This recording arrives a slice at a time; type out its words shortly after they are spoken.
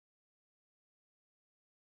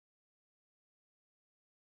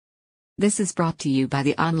This is brought to you by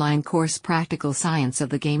the online course Practical Science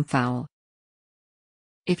of the Gamefowl.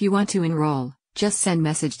 If you want to enroll, just send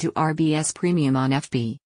message to RBS Premium on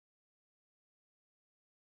FB.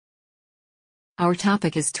 Our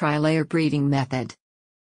topic is tri-layer breeding method.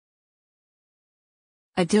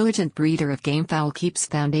 A diligent breeder of gamefowl keeps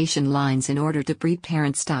foundation lines in order to breed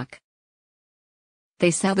parent stock.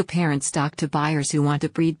 They sell the parent stock to buyers who want to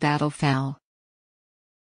breed battlefowl.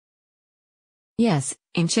 Yes,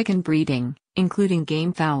 in chicken breeding, including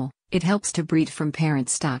gamefowl, it helps to breed from parent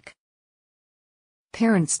stock.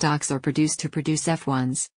 Parent stocks are produced to produce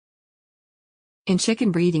F1s. In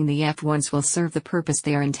chicken breeding, the F1s will serve the purpose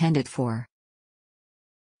they are intended for.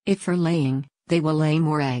 If for laying, they will lay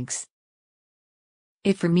more eggs.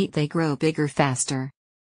 If for meat, they grow bigger faster.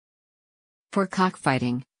 For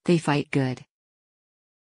cockfighting, they fight good.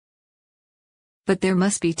 But there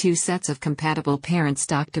must be two sets of compatible parent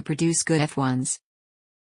stock to produce good F1s.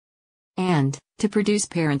 And, to produce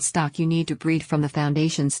parent stock, you need to breed from the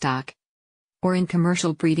foundation stock. Or in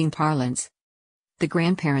commercial breeding parlance, the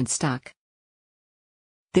grandparent stock.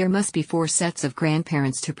 There must be 4 sets of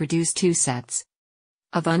grandparents to produce 2 sets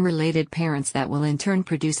of unrelated parents that will in turn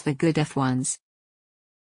produce the good F1s.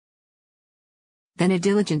 Then a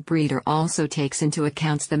diligent breeder also takes into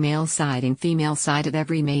account the male side and female side of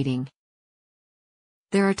every mating.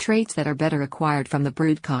 There are traits that are better acquired from the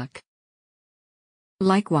broodcock.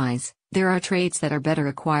 Likewise, there are traits that are better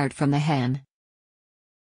acquired from the hen.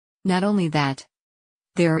 Not only that,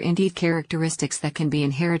 there are indeed characteristics that can be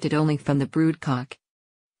inherited only from the broodcock,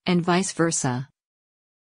 and vice versa.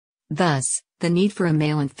 Thus, the need for a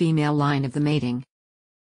male and female line of the mating.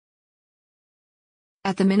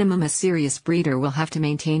 At the minimum, a serious breeder will have to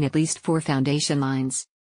maintain at least 4 foundation lines.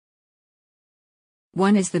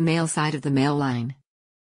 One is the male side of the male line.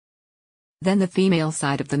 Then the female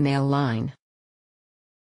side of the male line.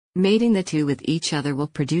 Mating the two with each other will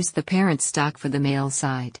produce the parent stock for the male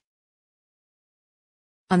side.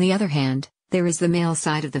 On the other hand, there is the male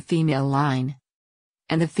side of the female line,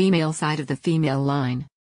 and the female side of the female line.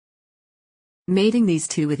 Mating these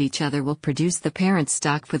two with each other will produce the parent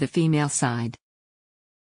stock for the female side.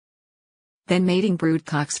 Then mating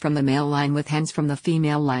broodcocks from the male line with hens from the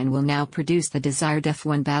female line will now produce the desired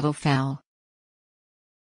F1 battlefowl.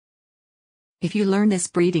 If you learn this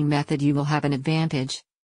breeding method, you will have an advantage.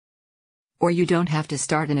 Or you don't have to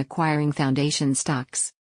start in acquiring foundation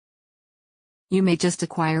stocks. You may just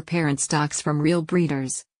acquire parent stocks from real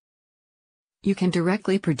breeders. You can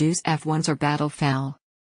directly produce F1s or battlefowl.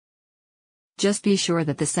 Just be sure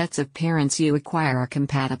that the sets of parents you acquire are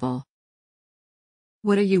compatible.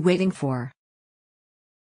 What are you waiting for?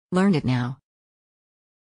 Learn it now.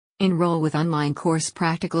 Enroll with online course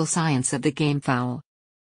Practical Science of the Gamefowl.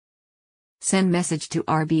 Send message to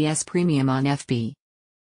RBS Premium on FB.